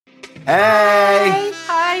Hey!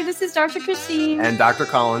 Hi, this is Dr. Christine. And Dr.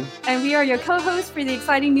 Colin. And we are your co-hosts for the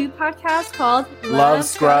exciting new podcast called Love,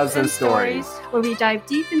 Scrubs, and Stories, where we dive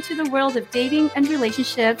deep into the world of dating and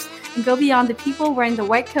relationships and go beyond the people wearing the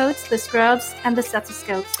white coats, the scrubs, and the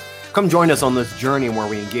stethoscopes. Come join us on this journey where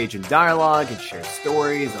we engage in dialogue and share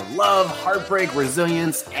stories of love, heartbreak,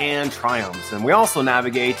 resilience, and triumphs. And we also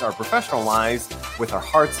navigate our professional lives with our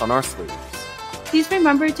hearts on our sleeves. Please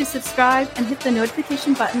remember to subscribe and hit the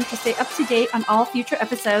notification button to stay up to date on all future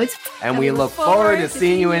episodes. And we look forward to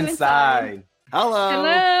seeing you inside. Hello.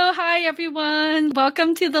 Hello. Hi, everyone.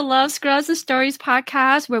 Welcome to the Love, Scrubs, and Stories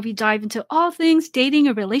podcast, where we dive into all things dating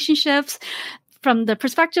and relationships from the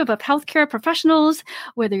perspective of healthcare professionals,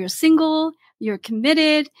 whether you're single, you're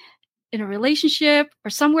committed, in a relationship, or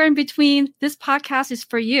somewhere in between. This podcast is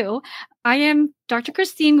for you. I am Dr.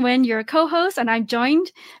 Christine Nguyen, your co-host, and I'm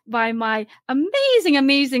joined by my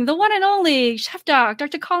amazing, the one and only chef doc,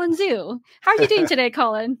 Dr. Colin Zhu. How are you doing today,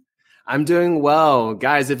 Colin? I'm doing well.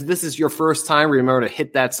 Guys, if this is your first time, remember to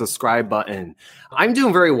hit that subscribe button. I'm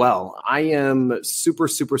doing very well. I am super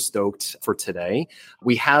stoked for today.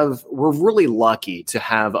 We're really lucky to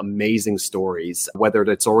have amazing stories, whether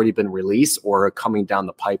it's already been released or coming down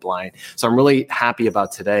the pipeline. So I'm really happy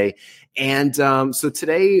about today. And so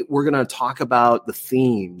today we're going to talk about the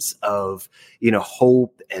themes of,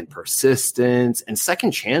 hope and persistence and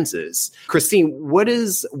second chances. Christine,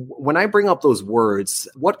 when I bring up those words,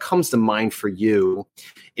 what comes to mind for you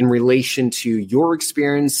in relation to your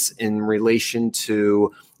experience, in relation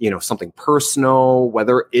to, something personal,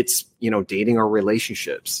 whether it's, dating or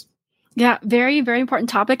relationships? Yeah, very, very important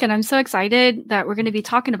topic. And I'm so excited that we're going to be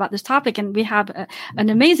talking about this topic. And we have an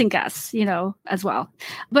amazing guest, as well.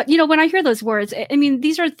 But, when I hear those words, I mean,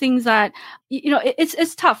 these are things that,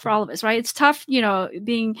 it's tough for all of us, right? It's tough,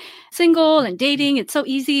 being single and dating. It's so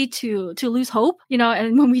easy to lose hope,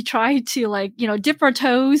 and when we try to dip our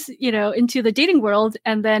toes, into the dating world.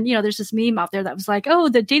 And then, there's this meme out there that was like, oh,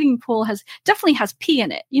 the dating pool definitely has pee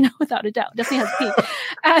in it, without a doubt, definitely has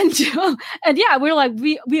pee. And yeah, we're like,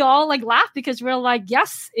 we all laugh because we're like,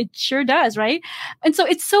 yes, it sure does, right? And so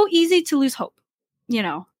it's so easy to lose hope,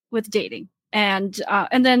 with dating. And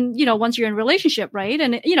then, once you're in a relationship, right?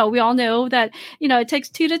 And, we all know that, it takes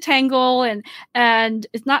two to tangle and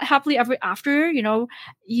it's not happily ever after, you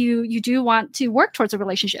do want to work towards a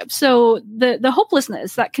relationship. So the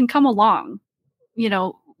hopelessness that can come along,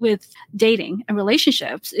 with dating and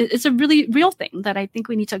relationships, it's a really real thing that I think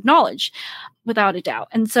we need to acknowledge without a doubt.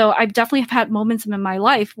 And so I've definitely had moments in my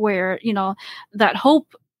life where, that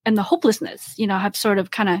hope and the hopelessness, have sort of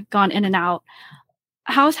kind of gone in and out.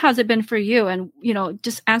 How has it been for you? And,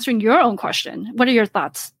 just answering your own question, what are your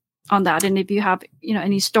thoughts on that? And if you have,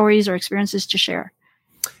 any stories or experiences to share?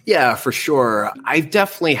 Yeah, for sure. I've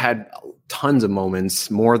definitely had tons of moments,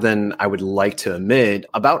 more than I would like to admit,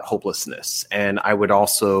 about hopelessness. And I would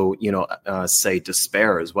also, say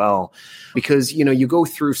despair as well, because, you go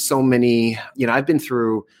through so many, I've been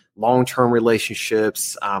through long-term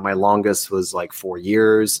relationships. My longest was like 4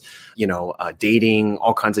 years, dating,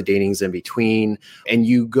 all kinds of datings in between. And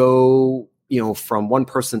you go, from one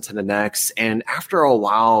person to the next. And after a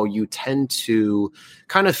while, you tend to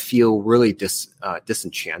kind of feel really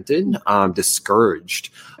disenchanted, discouraged.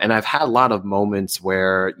 And I've had a lot of moments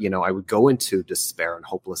where, I would go into despair and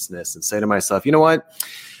hopelessness and say to myself, you know what?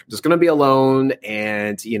 I'm just going to be alone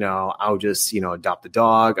and, I'll just, adopt a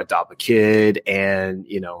dog, adopt a kid and,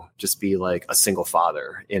 just be like a single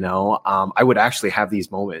father, I would actually have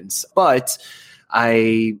these moments, but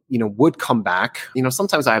I, would come back.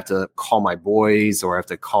 Sometimes I have to call my boys or I have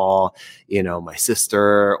to call, my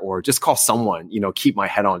sister or just call someone, keep my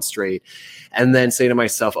head on straight and then say to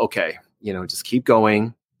myself, okay, just keep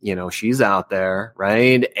going. She's out there,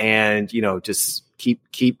 right? And, just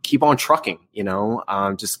keep on trucking,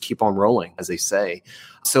 just keep on rolling, as they say.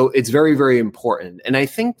 So it's very, very important. And I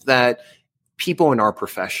think that people in our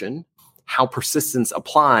profession, how persistence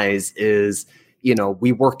applies is,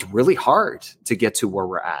 we worked really hard to get to where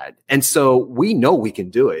we're at. And so we know we can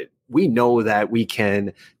do it. We know that we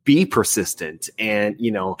can be persistent and,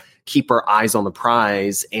 keep our eyes on the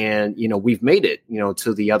prize. And, we've made it,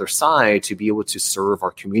 to the other side to be able to serve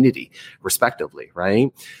our community respectively.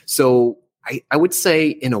 Right. So I would say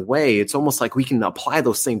in a way, it's almost like we can apply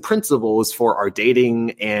those same principles for our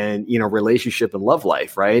dating and, relationship and love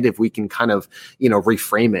life. Right. If we can kind of,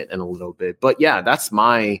 reframe it in a little bit. But yeah, that's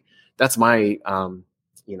my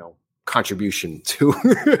contribution to,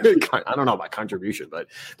 I don't know about contribution, but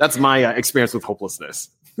that's my experience with hopelessness.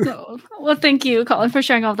 Well, thank you, Colin, for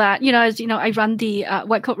sharing all that. As you know, I run the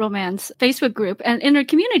White Coat Romance Facebook group and in our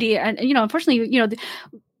community. And, unfortunately,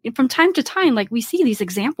 from time to time, like we see these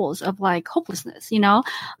examples of like hopelessness,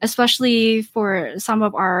 especially for some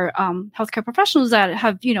of our healthcare professionals that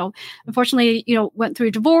have, unfortunately, went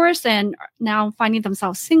through divorce and are now finding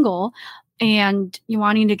themselves single and you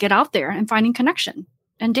wanting to get out there and finding connection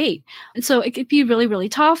and date. And so it could be really, really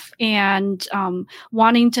tough and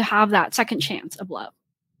wanting to have that second chance of love,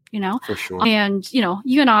 For sure. And,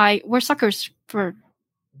 you and I, we're suckers for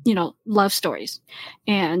love stories,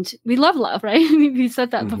 and we love love, right? We said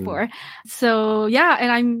that before. So yeah,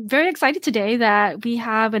 and I'm very excited today that we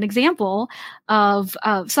have an example of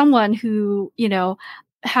someone who,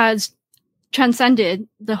 has transcended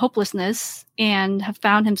the hopelessness and have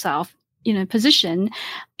found himself in a position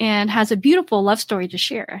and has a beautiful love story to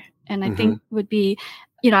share. And I think would be,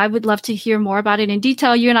 I would love to hear more about it in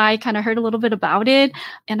detail. You and I kind of heard a little bit about it,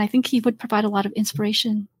 and I think he would provide a lot of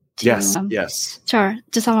inspiration to some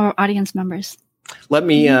of our audience members. Let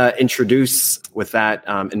me introduce, with that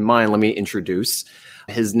in mind,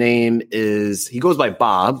 his name he goes by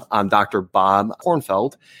Bob, Dr. Bob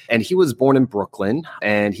Kornfeld, and he was born in Brooklyn,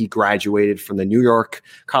 and he graduated from the New York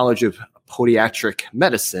College of Podiatric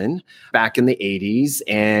Medicine back in the 80s,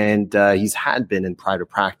 and he's had been in private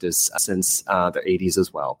practice since the 80s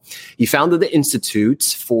as well. He founded the Institute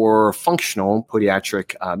for Functional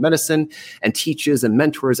Podiatric Medicine and teaches and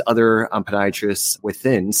mentors other podiatrists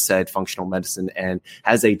within said functional medicine and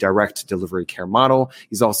has a direct delivery care model.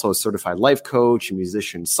 He's also a certified life coach, a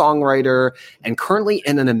musician, songwriter, and currently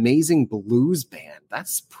in an amazing blues band.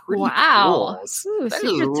 That's pretty cool. Ooh, so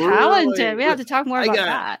you're talented. We have to talk more about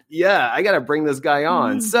that. Yeah, I got to bring this guy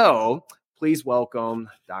on. So please welcome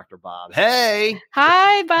Dr. Bob. Hey.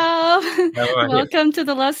 Hi, Bob. Welcome to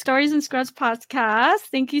the Love Stories and Scrubs podcast.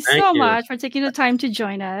 Thank you so much for taking the time to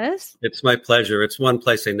join us. It's my pleasure. It's one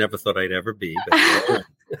place I never thought I'd ever be. But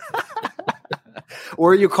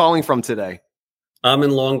Where are you calling from today? I'm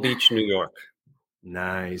in Long Beach, New York.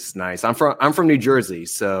 Nice. I'm from New Jersey,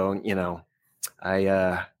 so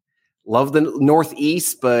I love the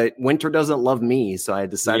Northeast, but winter doesn't love me. So I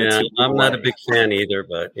decided to. I'm not a big fan either,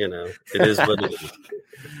 but it is what it is.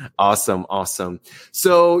 Awesome.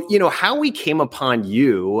 So, how we came upon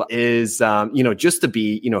you is, just to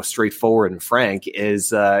be, straightforward and frank,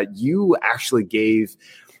 is you actually gave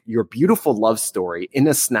your beautiful love story in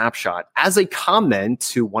a snapshot as a comment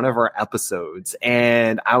to one of our episodes.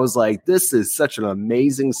 And I was like, this is such an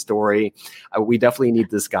amazing story. We definitely need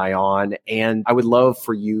this guy on. And I would love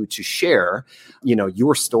for you to share,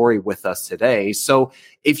 your story with us today. So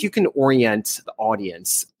if you can orient the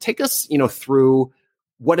audience, take us, through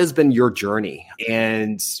what has been your journey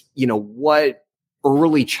and, what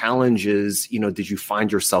early challenges, did you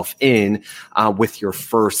find yourself in with your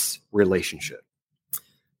first relationship?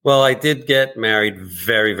 Well, I did get married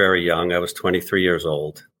very, very young. I was 23 years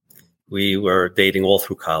old. We were dating all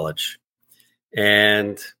through college.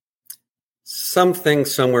 And something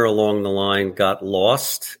somewhere along the line got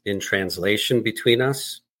lost in translation between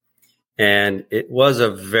us. And it was a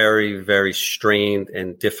very, very strained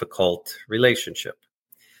and difficult relationship.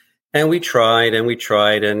 And we tried. And,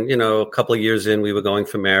 a couple of years in, we were going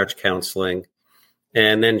for marriage counseling.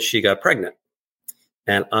 And then she got pregnant.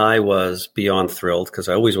 And I was beyond thrilled because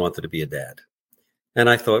I always wanted to be a dad. And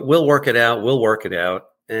I thought, we'll work it out.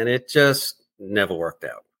 And it just never worked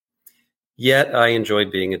out. Yet I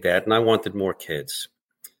enjoyed being a dad and I wanted more kids.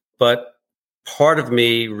 But part of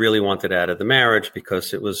me really wanted out of the marriage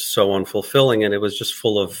because it was so unfulfilling and it was just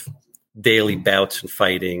full of daily bouts and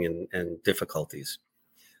fighting and difficulties.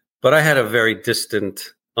 But I had a very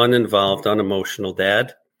distant, uninvolved, unemotional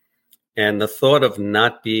dad. And the thought of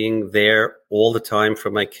not being there all the time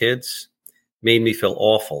for my kids made me feel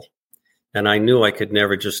awful. And I knew I could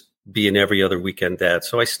never just be an every other weekend dad.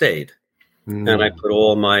 So I stayed. And I put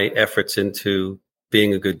all my efforts into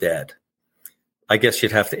being a good dad. I guess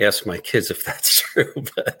you'd have to ask my kids if that's true.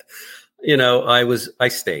 But, I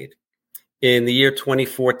stayed. In the year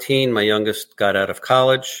 2014, my youngest got out of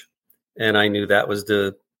college. And I knew that was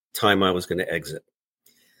the time I was going to exit.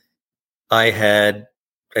 I had,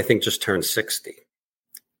 I think, just turned 60.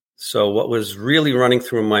 So what was really running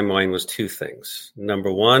through my mind was two things.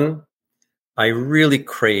 Number one, I really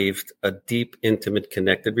craved a deep, intimate,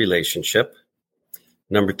 connected relationship.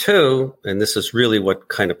 Number two, and this is really what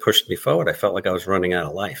kind of pushed me forward, I felt like I was running out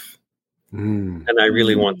of life. And I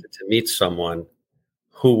really wanted to meet someone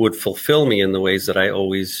who would fulfill me in the ways that I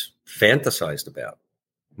always fantasized about.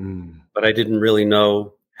 But I didn't really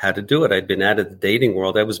know how to do it. I'd been out of the dating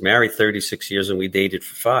world. I was married 36 years and we dated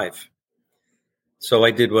for 5. So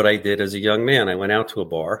I did what I did as a young man. I went out to a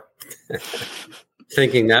bar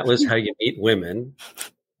thinking that was how you meet women.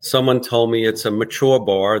 Someone told me it's a mature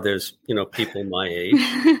bar. There's, people my age.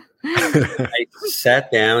 I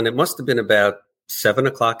sat down. It must have been about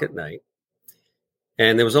 7:00 at night.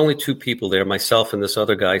 And there was only 2 people there, myself and this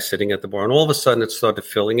other guy sitting at the bar. And all of a sudden it started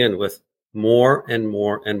filling in with more and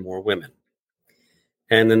more and more women.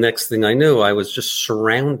 And the next thing I knew, I was just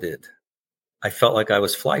surrounded. I felt like I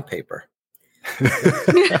was flypaper.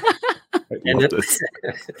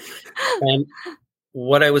 and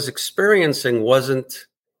what I was experiencing wasn't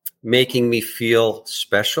making me feel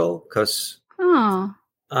special, because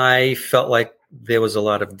I felt like there was a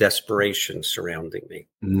lot of desperation surrounding me.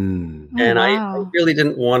 And I really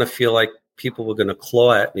didn't want to feel like people were going to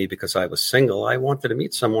claw at me because I was single. I wanted to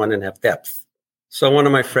meet someone and have depth. So one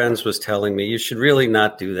of my friends was telling me, you should really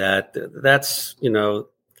not do that. That's the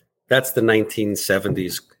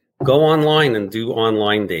 1970s. Go online and do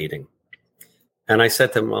online dating. And I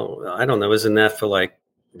said to him, well, I don't know, isn't that for like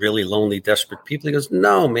really lonely, desperate people? He goes,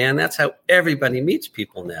 no, man, that's how everybody meets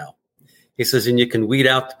people now. He says, and you can weed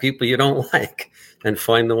out the people you don't like and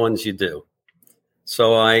find the ones you do.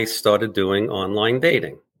 So I started doing online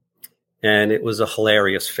dating, and it was a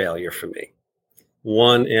hilarious failure for me.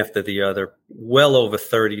 One after the other, well over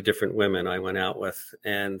 30 different women I went out with.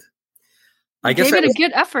 And I guess gave it a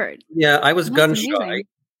good effort. Yeah, I was gun amazing. shy.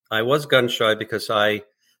 I was gun shy because I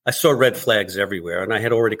saw red flags everywhere, and I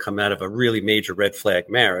had already come out of a really major red flag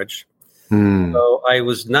marriage. So I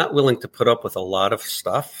was not willing to put up with a lot of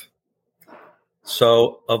stuff.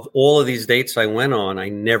 So of all of these dates I went on, I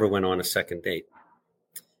never went on a second date.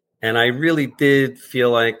 And I really did feel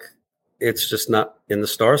like it's just not in the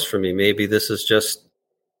stars for me. Maybe this is just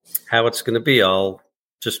how it's going to be. I'll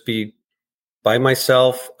just be by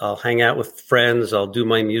myself. I'll hang out with friends. I'll do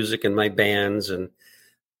my music and my bands and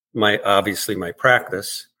my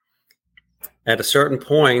practice. At a certain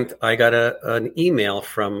point, I got an email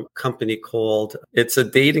from a company called, it's a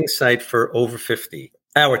dating site for over 50,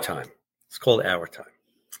 Our Time. It's called Our Time.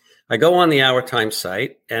 I go on the Our Time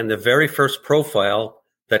site, and the very first profile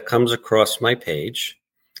that comes across my page,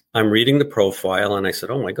 I'm reading the profile, and I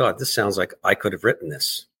said, oh my God, this sounds like I could have written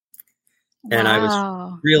this. Wow. And I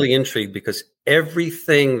was really intrigued because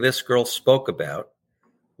everything this girl spoke about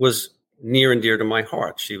was near and dear to my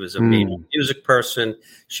heart. She was a music person.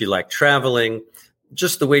 She liked traveling.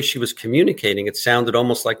 Just the way she was communicating, it sounded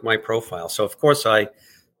almost like my profile. So, of course, I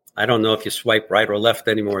don't know if you swipe right or left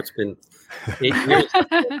anymore. It's been 8 years.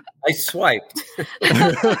 I swiped.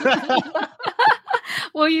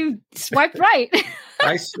 Well, you swiped right.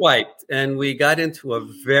 I swiped, and we got into a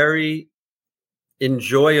very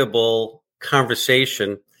enjoyable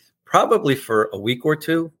conversation, probably for a week or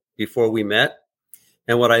two before we met.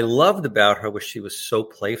 And what I loved about her was she was so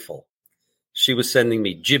playful. She was sending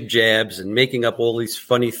me jib jabs and making up all these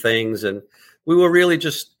funny things. And we were really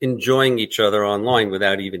just enjoying each other online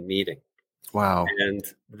without even meeting. Wow. And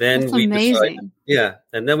then That's amazing.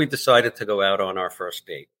 And then we decided to go out on our first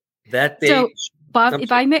date. That date. So, Bob,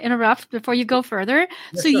 if I may interrupt before you go further.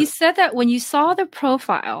 Yes, so sure. You said that when you saw the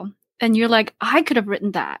profile and you're like, I could have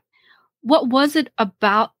written that. What was it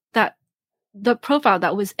about the profile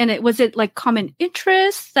that was in it? Was it like common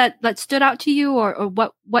interests that stood out to you, or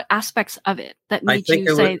what aspects of it that made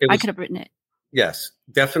you say, I could have written it? Yes,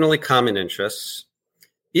 definitely common interests.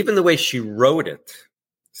 Even the way she wrote it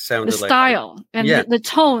sounded the style and the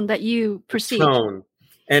tone that you perceived. Tone.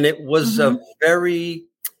 And it was a very,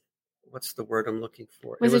 what's the word I'm looking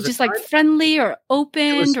for? Was it just like friendly or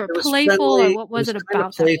open or playful, friendly, or what was it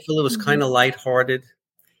about? Playful. It was kind of lighthearted.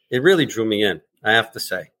 It really drew me in, I have to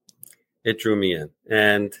say. It drew me in.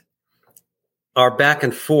 And our back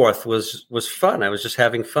and forth was fun. I was just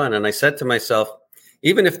having fun. And I said to myself,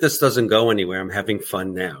 even if this doesn't go anywhere, I'm having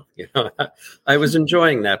fun now. I was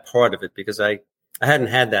enjoying that part of it because I hadn't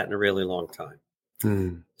had that in a really long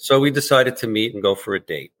time. So we decided to meet and go for a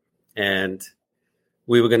date. And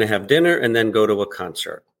we were going to have dinner and then go to a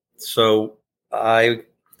concert. So I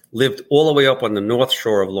lived all the way up on the North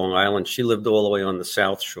Shore of Long Island. She lived all the way on the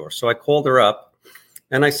South Shore. So I called her up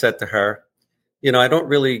and I said to her, I don't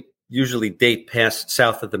really usually date past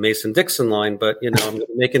south of the Mason-Dixon line, but, I'm going to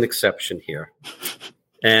make an exception here.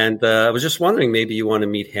 And I was just wondering, maybe you want to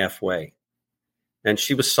meet halfway. And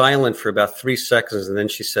she was silent for about 3 seconds. And then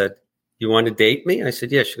she said, you want to date me? I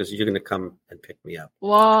said, yeah. She goes, you're going to come and pick me up.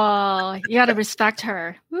 Whoa, you got to respect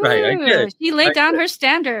her. Ooh, right, I did. She laid down her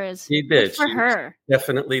standards. She did. Good for her.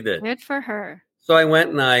 Definitely did. Good for her. So I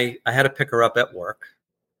went and I had to pick her up at work.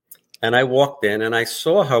 And I walked in and I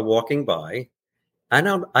saw her walking by. I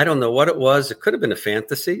don't know what it was. It could have been a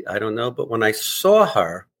fantasy. I don't know. But when I saw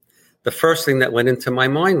her, the first thing that went into my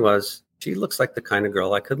mind was, she looks like the kind of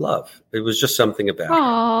girl I could love. It was just something about her.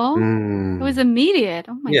 Oh, it was immediate.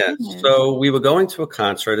 Oh my goodness. So we were going to a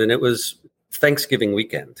concert, and it was Thanksgiving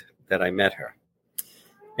weekend that I met her.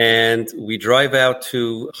 And we drive out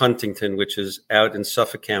to Huntington, which is out in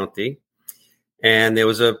Suffolk County. And there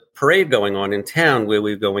was a parade going on in town where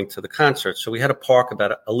we were going to the concert. So we had to park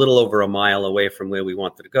about a little over a mile away from where we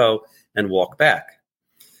wanted to go and walk back.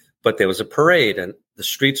 But there was a parade, and the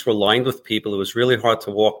streets were lined with people. It was really hard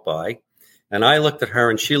to walk by. And I looked at her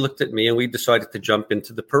and she looked at me, and we decided to jump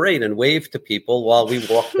into the parade and wave to people while we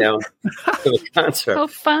walked down to the concert. So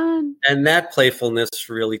fun. And that playfulness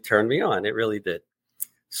really turned me on. It really did.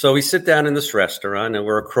 So we sit down in this restaurant and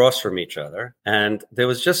we're across from each other. And there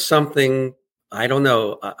was just something, I don't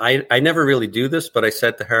know. I never really do this, but I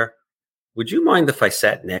said to her, would you mind if I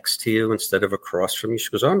sat next to you instead of across from you?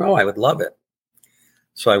 She goes, oh, no, I would love it.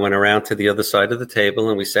 So I went around to the other side of the table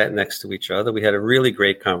and we sat next to each other. We had a really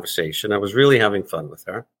great conversation. I was really having fun with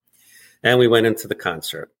her. And we went into the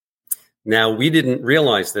concert. Now, we didn't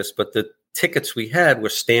realize this, but the tickets we had were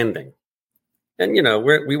standing. And, you know,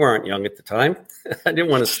 we weren't young at the time. I didn't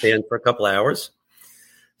want to stand for a couple hours.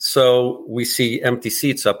 So we see empty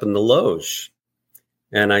seats up in the loge.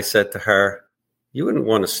 And I said to her, you wouldn't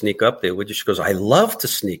want to sneak up there, would you? She goes, I love to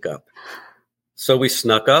sneak up. So we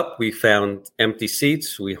snuck up, we found empty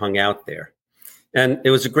seats, we hung out there. And it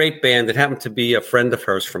was a great band. It happened to be a friend of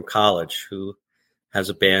hers from college who has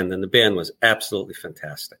a band, and the band was absolutely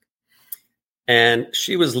fantastic. And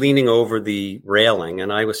she was leaning over the railing,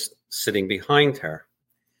 and I was sitting behind her.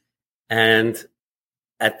 And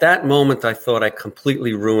at that moment, I thought I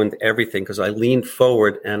completely ruined everything because I leaned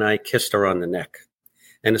forward and I kissed her on the neck.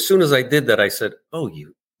 And as soon as I did that, I said, oh,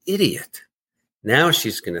 you idiot. Now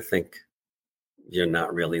she's going to think you're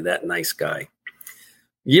not really that nice guy.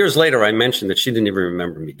 Years later, I mentioned that she didn't even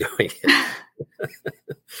remember me doing it.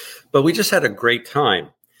 But we just had a great time.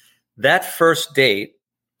 That first date,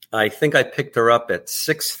 I think I picked her up at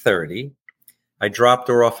 6:30. I dropped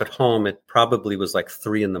her off at home. It probably was like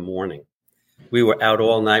 3 a.m. We were out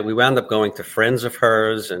all night. We wound up going to friends of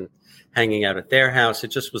hers and hanging out at their house. It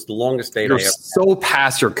just was the longest date I ever had. So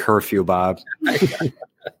past your curfew, Bob.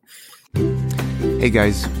 Hey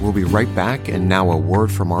guys, we'll be right back, and now a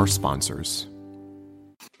word from our sponsors.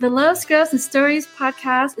 The Love, Scrubs, and Stories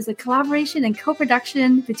podcast is a collaboration and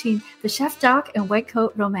co-production between The Chef Doc and White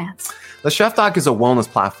Coat Romance. The Chef Doc is a wellness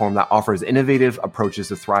platform that offers innovative approaches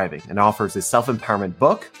to thriving and offers a self-empowerment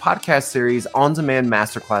book, podcast series, on-demand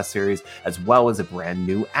masterclass series, as well as a brand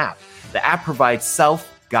new app. The app provides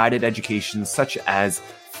self-guided education such as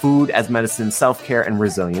food as medicine, self-care, and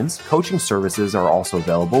resilience. Coaching services are also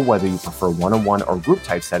available, whether you prefer one-on-one or group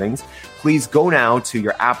type settings. Please go now to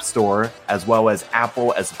your app store as well as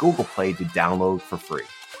Apple as Google Play to download for free.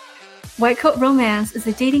 White Coat Romance is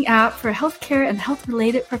a dating app for healthcare and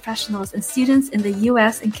health-related professionals and students in the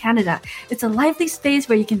U.S. and Canada. It's a lively space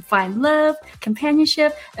where you can find love,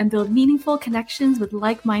 companionship, and build meaningful connections with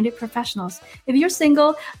like-minded professionals. If you're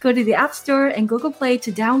single, go to the App Store and Google Play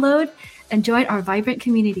to download and join our vibrant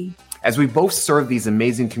community. As we both serve these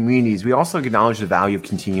amazing communities, we also acknowledge the value of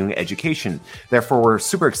continuing education. Therefore, we're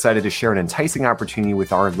super excited to share an enticing opportunity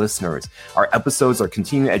with our listeners. Our episodes are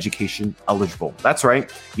continuing education eligible. That's right.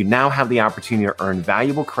 You now have the opportunity to earn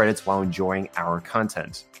valuable credits while enjoying our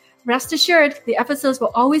content. Rest assured, the episodes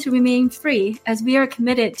will always remain free as we are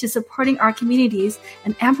committed to supporting our communities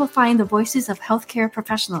and amplifying the voices of healthcare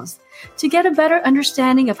professionals. To get a better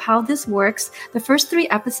understanding of how this works, the first 3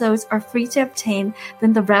 episodes are free to obtain,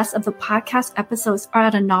 then the rest of the podcast episodes are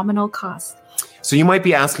at a nominal cost. So you might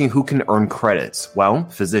be asking who can earn credits? Well,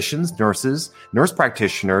 physicians, nurses, nurse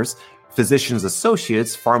practitioners, physicians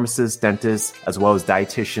associates, pharmacists, dentists, as well as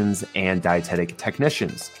dietitians and dietetic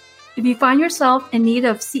technicians. If you find yourself in need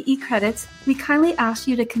of CE credits, we kindly ask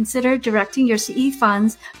you to consider directing your CE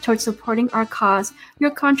funds towards supporting our cause. Your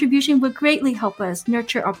contribution would greatly help us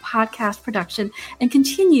nurture our podcast production and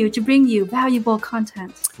continue to bring you valuable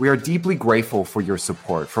content. We are deeply grateful for your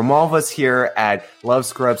support. From all of us here at Love,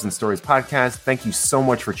 Scrubs, and Stories podcast, thank you so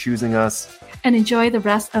much for choosing us. And enjoy the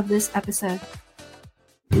rest of this episode.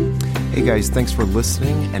 Hey guys, thanks for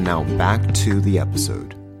listening, and now back to the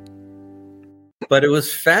episode. But it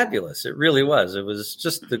was fabulous. It really was. It was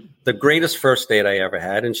just the greatest first date I ever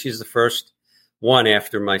had. And she's the first one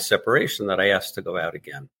after my separation that I asked to go out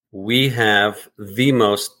again. We have the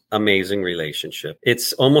most amazing relationship.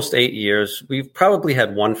 It's almost 8 years. We've probably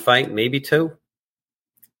had 1 fight, maybe 2.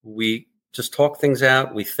 We just talk things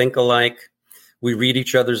out. We think alike. We read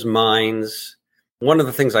each other's minds. One of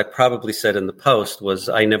the things I probably said in the post was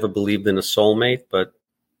I never believed in a soulmate, but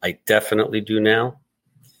I definitely do now,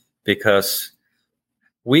 because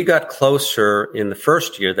we got closer in the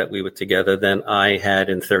first year that we were together than I had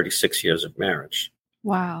in 36 years of marriage.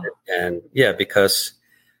 Wow. And yeah, because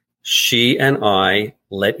she and I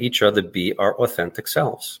let each other be our authentic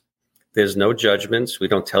selves. There's no judgments. We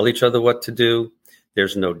don't tell each other what to do.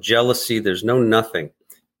 There's no jealousy. There's no nothing.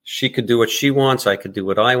 She could do what she wants. I could do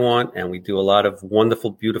what I want. And we do a lot of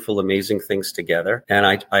wonderful, beautiful, amazing things together. And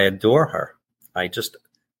I adore her.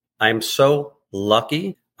 I'm so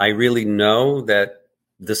lucky. I really know that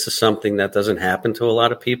this is something that doesn't happen to a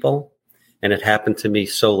lot of people. And it happened to me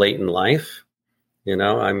so late in life. You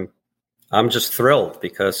know, I'm just thrilled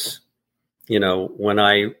because, you know, when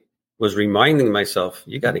I was reminding myself,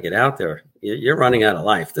 you got to get out there. You're running out of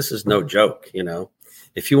life. This is no joke. You know,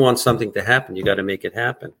 if you want something to happen, you got to make it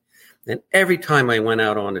happen. And every time I went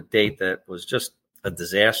out on a date that was just a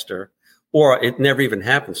disaster, or it never even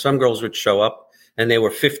happened, some girls would show up and they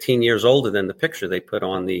were 15 years older than the picture they put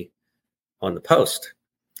on the post,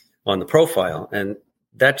 on the profile. And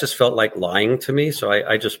that just felt like lying to me. So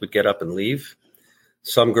I just would get up and leave.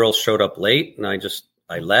 Some girls showed up late and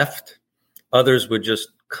I left. Others would just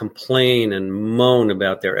complain and moan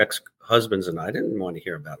about their ex-husbands. And I didn't want to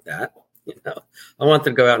hear about that. You know, I wanted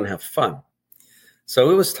to go out and have fun. So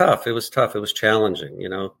it was tough. It was challenging. You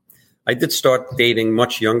know, I did start dating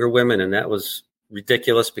much younger women, and that was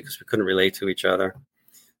ridiculous because we couldn't relate to each other.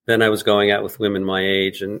 Then I was going out with women my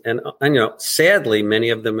age, and you know, sadly, many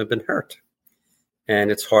of them have been hurt,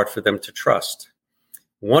 and it's hard for them to trust.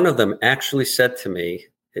 One of them actually said to me,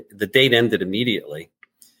 the date ended immediately.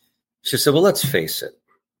 She said, well, let's face it.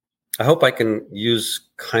 I hope I can use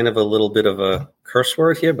kind of a little bit of a curse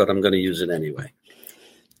word here, but I'm going to use it anyway.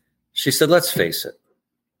 She said, let's face it.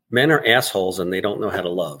 Men are assholes and they don't know how to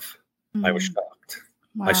love. Mm-hmm. I was shocked.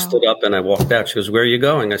 Wow. I stood up and I walked out. She goes, where are you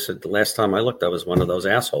going? I said, the last time I looked, I was one of those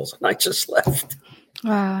assholes. And I just left.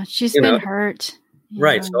 Wow. She's been hurt.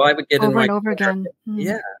 Right. So I would get in my car. Over again.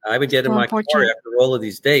 Yeah. I would get in my car after all of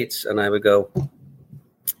these dates and I would go,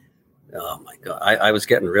 oh my God. I was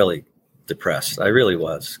getting really depressed. I really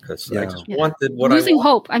was because I just wanted what losing I wanted.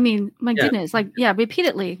 hope. I mean, my goodness, like,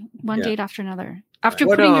 repeatedly one date after another. After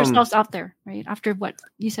putting yourselves out there, right? After what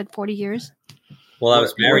you said, 40 years? Well, I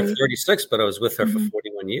was married 36, but I was with her for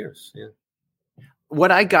 41 years. Yeah.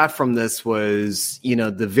 What I got from this was, you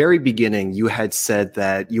know, the very beginning, you had said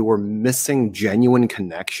that you were missing genuine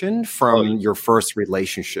connection from your first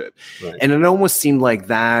relationship. Right. And it almost seemed like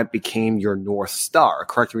that became your North Star.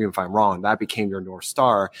 Correct me if I'm wrong. That became your North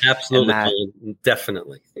Star. Absolutely.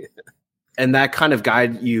 Definitely. And that kind of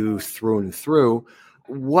guided you through and through.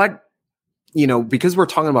 What, you know, because we're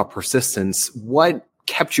talking about persistence, what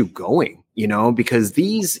kept you going? You know, because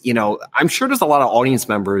these, you know, I'm sure there's a lot of audience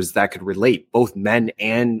members that could relate, both men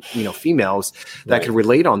and, you know, females that could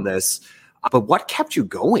relate on this. But what kept you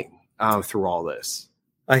going through all this?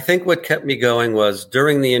 I think what kept me going was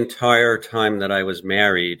during the entire time that I was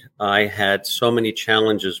married, I had so many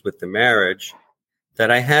challenges with the marriage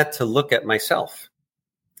that I had to look at myself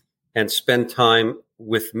and spend time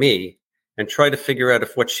with me and try to figure out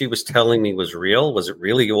if what she was telling me was real. Was it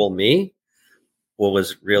really all me? Or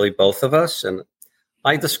was it really both of us? And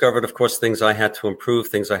I discovered, of course, things I had to improve,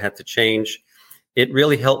 things I had to change. It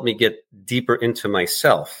really helped me get deeper into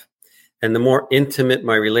myself. And the more intimate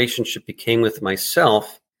my relationship became with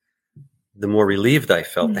myself, the more relieved I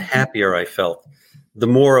felt, the happier I felt, the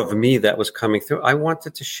more of me that was coming through. I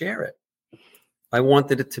wanted to share it. I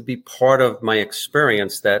wanted it to be part of my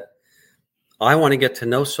experience, that I want to get to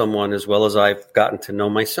know someone as well as I've gotten to know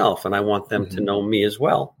myself. And I want them to know me as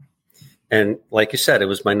well. And like you said, it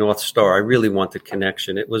was my North Star. I really wanted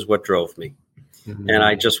connection. It was what drove me. And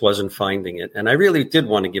I just wasn't finding it. And I really did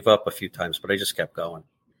want to give up a few times, but I just kept going.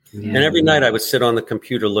 And every night I would sit on the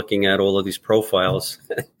computer looking at all of these profiles.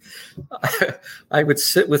 I would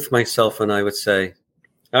sit with myself and I would say,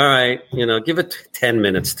 all right, you know, give it 10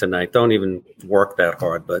 minutes tonight. Don't even work that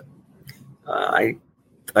hard. But I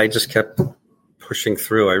just kept pushing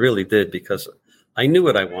through. I really did, because I knew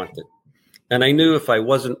what I wanted. And I knew if I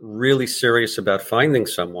wasn't really serious about finding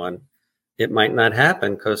someone, it might not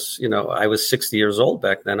happen, because, you know, I was 60 years old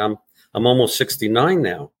back then. I'm almost 69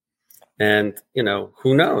 now. And, you know,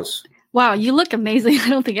 who knows? Wow, you look amazing. I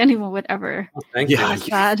don't think anyone would ever. Thank you.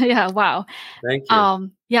 That. Yeah, wow. Thank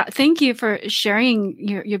you. Thank you for sharing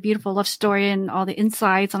your beautiful love story and all the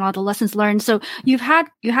insights and all the lessons learned. So you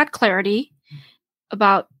had clarity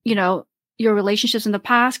about, you know, your relationships in the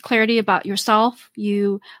past, clarity about yourself.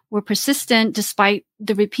 You were persistent despite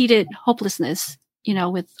the repeated hopelessness, you know,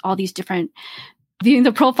 with all these different viewing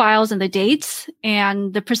the profiles and the dates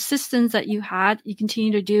and the persistence that you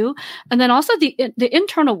continue to do. And then also the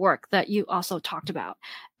internal work that you also talked about.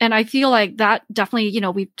 And I feel like that definitely,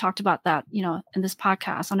 we've talked about that, in this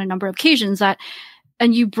podcast on a number of occasions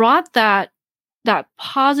and you brought that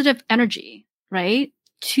positive energy, right?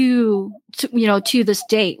 To this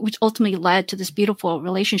date, which ultimately led to this beautiful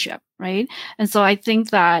relationship, right? And so I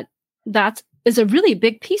think that is a really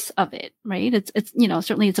big piece of it, right? It's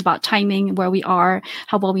certainly it's about timing, where we are,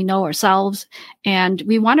 how well we know ourselves, and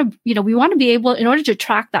we want to be able, in order to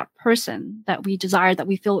attract that person that we desire, that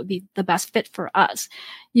we feel would be the best fit for us.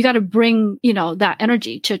 You got to bring that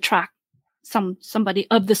energy to attract somebody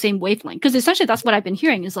of the same wavelength, because essentially that's what I've been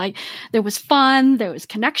hearing is like there was fun, there was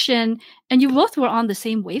connection, and you both were on the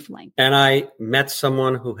same wavelength. And I met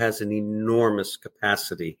someone who has an enormous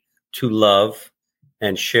capacity to love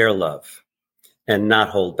and share love and not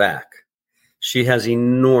hold back. She has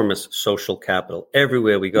enormous social capital.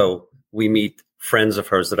 Everywhere we go, we meet friends of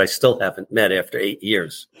hers that I still haven't met after 8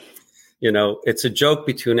 years. It's a joke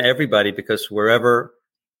between everybody, because wherever,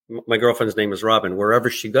 my girlfriend's name is Robin, wherever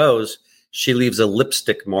she goes, she leaves a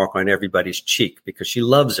lipstick mark on everybody's cheek because she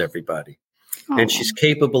loves everybody. Aww. And she's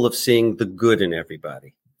capable of seeing the good in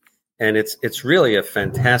everybody. And it's really a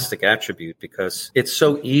fantastic attribute, because it's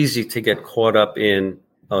so easy to get caught up in,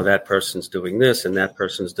 oh, that person's doing this and that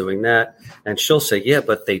person's doing that. And she'll say, yeah,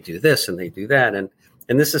 but they do this and they do that. And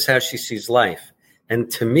this is how she sees life. And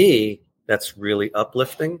to me, that's really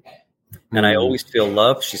uplifting. And I always feel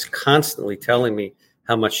love. She's constantly telling me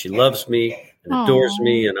how much she loves me and adores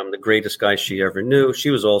me, and I'm the greatest guy she ever knew.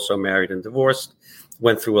 She was also married and divorced,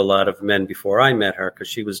 went through a lot of men before I met her, because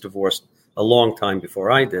she was divorced a long time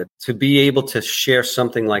before I did. To be able to share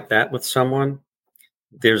something like that with someone,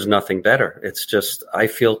 there's nothing better. It's just, I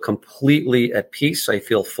feel completely at peace. I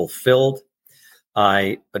feel fulfilled.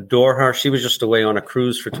 I adore her. She was just away on a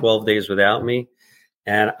cruise for 12 days without me,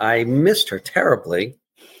 and I missed her terribly,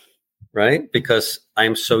 right? Because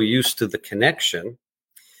I'm so used to the connection.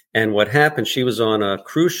 And what happened, she was on a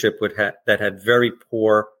cruise ship that had very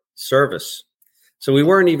poor service. So we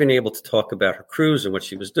weren't even able to talk about her cruise and what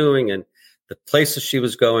she was doing and the places she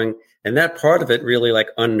was going. And that part of it really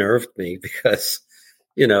unnerved me, because,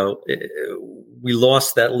 we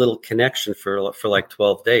lost that little connection for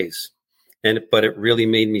 12 days. But it really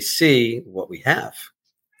made me see what we have,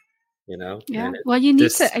 Yeah. Well,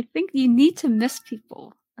 I think you need to miss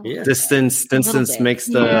people. Yeah. Distance makes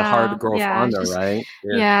the heart grow fonder, right?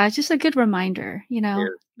 Yeah, it's just a good reminder,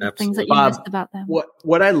 the things that you missed about them.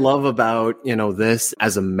 What I love about, this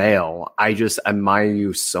as a male, I just admire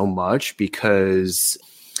you so much, because,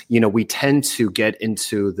 we tend to get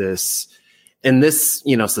into this, in this,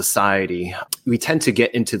 society, we tend to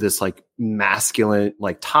get into this masculine,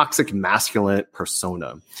 toxic masculine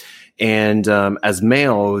persona. And as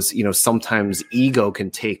males, sometimes ego can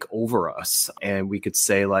take over us, and we could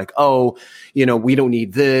say we don't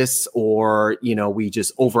need this, or, we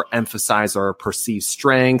just overemphasize our perceived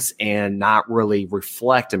strengths and not really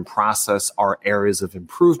reflect and process our areas of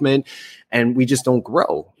improvement. And we just don't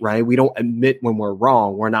grow, right? We don't admit when we're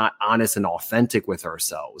wrong. We're not honest and authentic with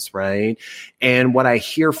ourselves, right? And what I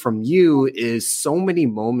hear from you is so many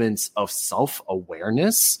moments of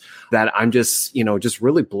self-awareness that I'm just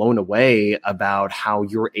really blown away about how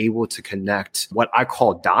you're able to connect what I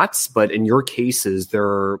call dots, but in your cases,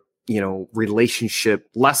 they're relationship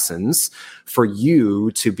lessons for you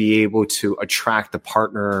to be able to attract the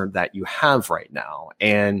partner that you have right now.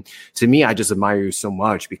 And to me, I just admire you so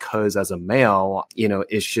much, because as a male,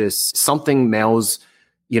 it's just something males,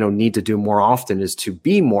 need to do more often, is to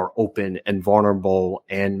be more open and vulnerable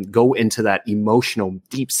and go into that emotional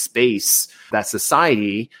deep space that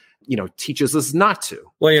society teaches us not to.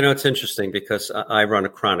 Well, it's interesting, because I run a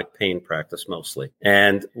chronic pain practice mostly.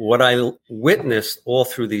 And what I witnessed all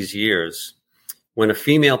through these years, when a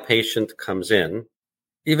female patient comes in,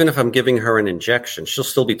 even if I'm giving her an injection, she'll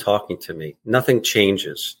still be talking to me. Nothing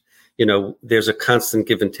changes. There's a constant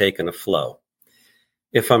give and take and a flow.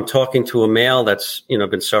 If I'm talking to a male that's,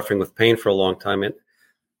 been suffering with pain for a long time, and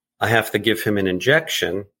I have to give him an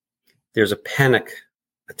injection, there's a panic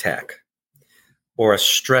attack or a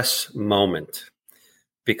stress moment.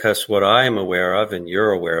 Because what I'm aware of, and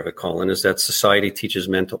you're aware of it, Colin, is that society teaches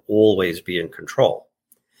men to always be in control.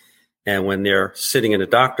 And when they're sitting in a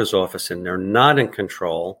doctor's office and they're not in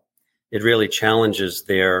control, it really challenges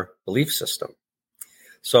their belief system.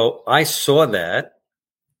 So I saw that,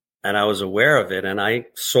 and I was aware of it, and I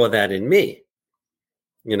saw that in me.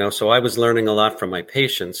 So I was learning a lot from my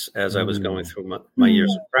patients as I was going through my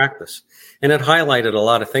years of practice. And it highlighted a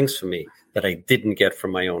lot of things for me that I didn't get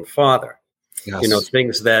from my own father. Yes.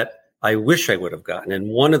 Things that I wish I would have gotten. And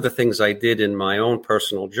one of the things I did in my own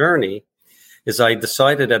personal journey is I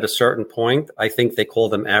decided at a certain point, I think they call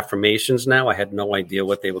them affirmations now. I had no idea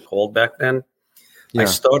what they were called back then. Yeah. I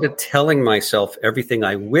started telling myself everything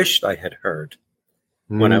I wished I had heard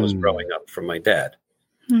when I was growing up from my dad.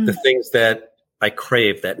 The things that I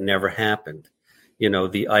craved that never happened. You know,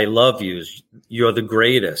 the I love yous, you're the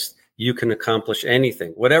greatest, you can accomplish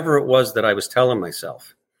anything, whatever it was that I was telling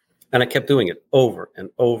myself. And I kept doing it over and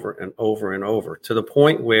over and over and over, to the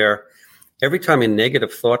point where every time a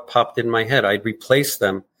negative thought popped in my head, I'd replace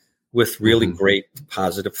them with really great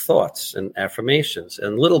positive thoughts and affirmations.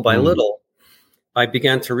 And little by little, I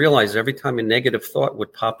began to realize every time a negative thought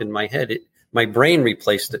would pop in my head, my brain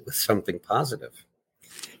replaced it with something positive.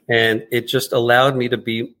 And it just allowed me to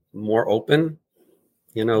be more open,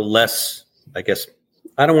 you know, less, I guess,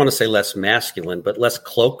 I don't want to say less masculine, but less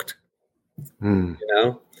cloaked, you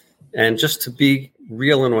know, and just to be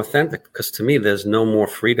real and authentic, because to me, there's no more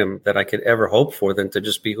freedom that I could ever hope for than to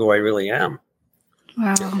just be who I really am.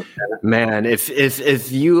 Wow. Man,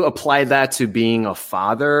 if you apply that to being a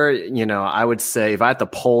father, you know, I would say if I had to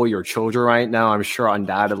poll your children right now, I'm sure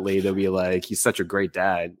undoubtedly they'll be like, he's such a great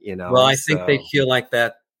dad, you know. Well, I think they feel like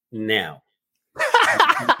that now.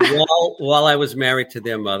 While I was married to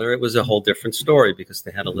their mother, it was a whole different story, because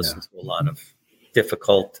they had to listen to a lot of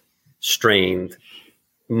difficult, strained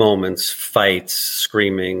moments, fights,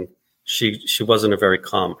 screaming. She wasn't a very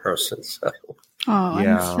calm person. So. Oh,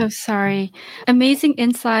 I'm so sorry. Amazing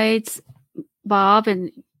insights, Bob.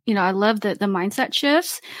 And, you know, I love the mindset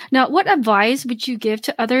shifts. Now, what advice would you give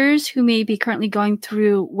to others who may be currently going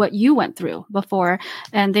through what you went through before,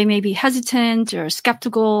 and they may be hesitant or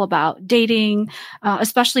skeptical about dating,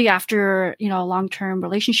 especially after, you know, a long-term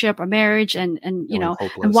relationship or marriage, and you know,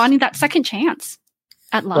 hopeless, and wanting that second chance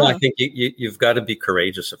at love? Well, I think you've got to be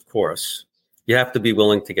courageous, of course. You have to be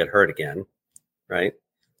willing to get hurt again, right?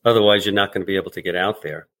 Otherwise, you're not going to be able to get out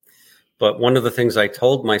there. But one of the things I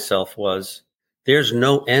told myself was, there's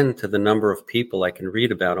no end to the number of people I can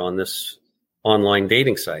read about on this online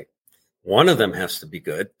dating site. One of them has to be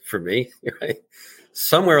good for me, right?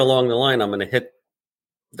 Somewhere along the line, I'm going to hit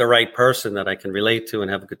the right person that I can relate to and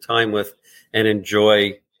have a good time with and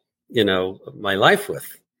enjoy, you know, my life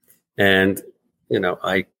with. And, you know,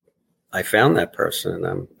 I found that person,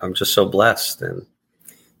 and I'm just so blessed. And,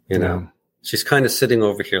 you know, she's kind of sitting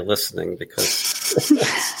over here listening, because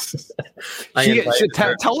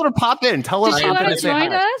tell her to pop in. Tell her to pop in and say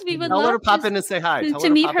hi. We would tell love her to pop in and say hi. To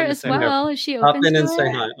meet her as well. Is she open pop in to and it?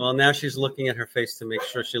 say hi. Well, now she's looking at her face to make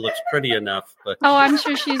sure she looks pretty enough. But oh, I'm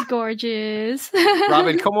sure she's gorgeous.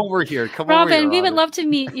 Robin, come over here. Robin, we would love to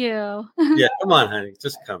meet you. Yeah, come on, honey.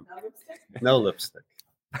 Just come. No lipstick.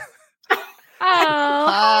 Oh,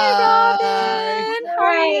 hi, Robin. How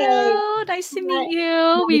are you? Nice to meet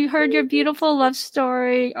you. We heard your beautiful love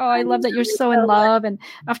story. Oh, I love that you're so in love, and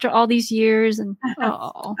after all these years. And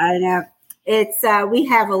I know. It's we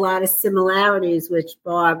have a lot of similarities, which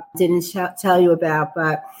Bob didn't tell you about,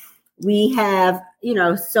 but we have, you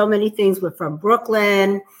know, so many things. We're from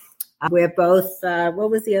Brooklyn. We're both.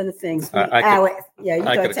 What was the other things? You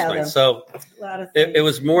could tell them. So it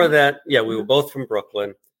was more that we were both from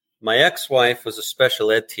Brooklyn. My ex-wife was a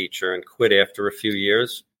special ed teacher and quit after a few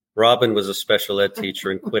years. Robin was a special ed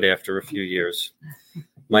teacher and quit after a few years.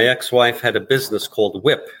 My ex-wife had a business called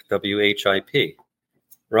WHIP, W-H-I-P.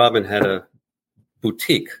 Robin had a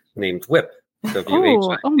boutique named WHIP,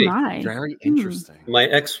 W-H-I-P. Oh my. Very interesting. My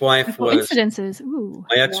ex-wife was coincidences. Ooh.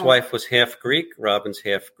 My ex-wife was half Greek. Robin's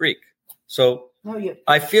half Greek. So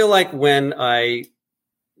I feel like when I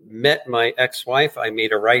met my ex-wife, I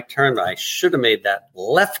made a right turn. I should have made that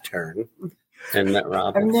left turn and met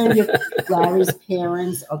Robin. And then Larry's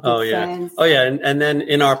parents are good friends. Oh, yeah. And then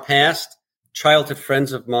in our past, childhood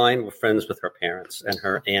friends of mine were friends with her parents and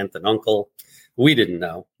her aunt and uncle. We didn't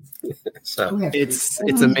know. So it's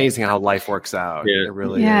amazing how life works out. Yeah. It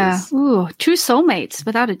really is. Ooh, true soulmates,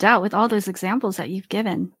 without a doubt, with all those examples that you've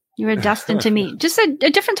given. You were destined to meet just a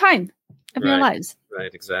different time of your lives.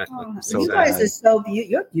 Right, exactly. You guys are so beautiful.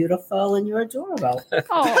 You're beautiful and you're adorable.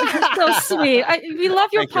 Oh, so sweet. We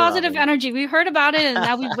love your positive energy. We heard about it and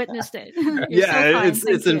now we've witnessed it.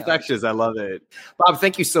 It's infectious. I love it. Bob,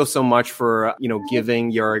 thank you so much for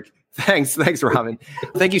giving your Thanks, Robin.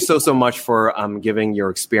 Thank you so much for giving your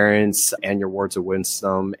experience and your words of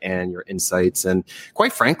wisdom and your insights and,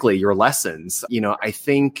 quite frankly, your lessons. I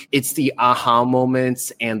think it's the aha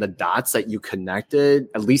moments and the dots that you connected,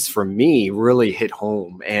 at least for me, really hit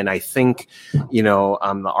home. And I think,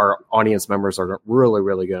 our audience members are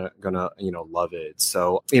really gonna love it.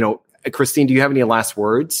 So, Christine, do you have any last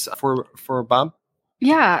words for Bob?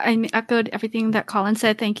 Yeah, I echoed everything that Colin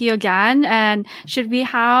said. Thank you again. And should we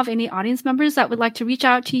have any audience members that would like to reach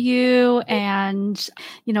out to you and,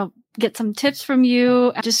 get some tips from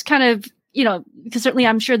you? Just kind of, because certainly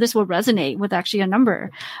I'm sure this will resonate with actually a number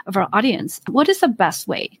of our audience. What is the best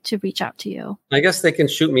way to reach out to you? I guess they can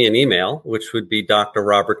shoot me an email, which would be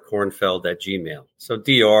drrobertkornfeld at gmail. So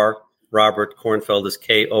Dr. Robert Kornfeld is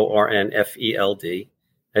Kornfeld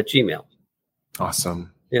at gmail.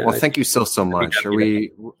 Awesome. Yeah, well, thank you so much.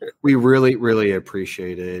 We really, really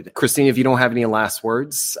appreciate it. Christine, if you don't have any last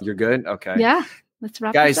words, you're good. Okay. Yeah. Let's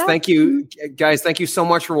wrap Guys, this up. thank you. Guys, thank you so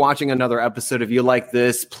much for watching another episode. If you like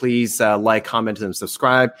this, please like, comment, and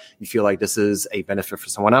subscribe. If you feel like this is a benefit for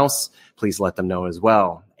someone else, please let them know as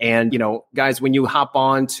well. And, guys, when you hop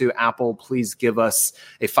on to Apple, please give us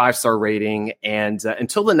a 5-star rating. And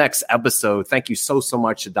until the next episode, thank you so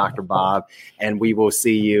much to Dr. Bob. And we will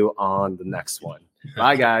see you on the next one.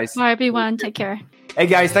 Bye, guys. Bye, everyone. Take care. Hey,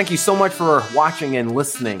 guys, thank you so much for watching and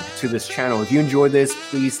listening to this channel. If you enjoyed this,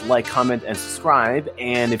 please like, comment, and subscribe.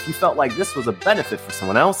 And if you felt like this was a benefit for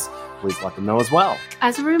someone else, please let them know as well.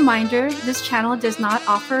 As a reminder, this channel does not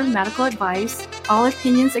offer medical advice. All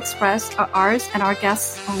opinions expressed are ours and our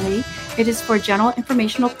guests only. It is for general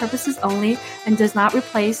informational purposes only and does not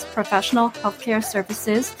replace professional healthcare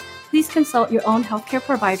services. Please consult your own healthcare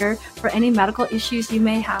provider for any medical issues you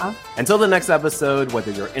may have. Until the next episode,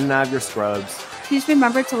 whether you're in and out of your scrubs, please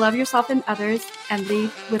remember to love yourself and others and lead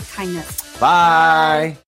with kindness. Bye.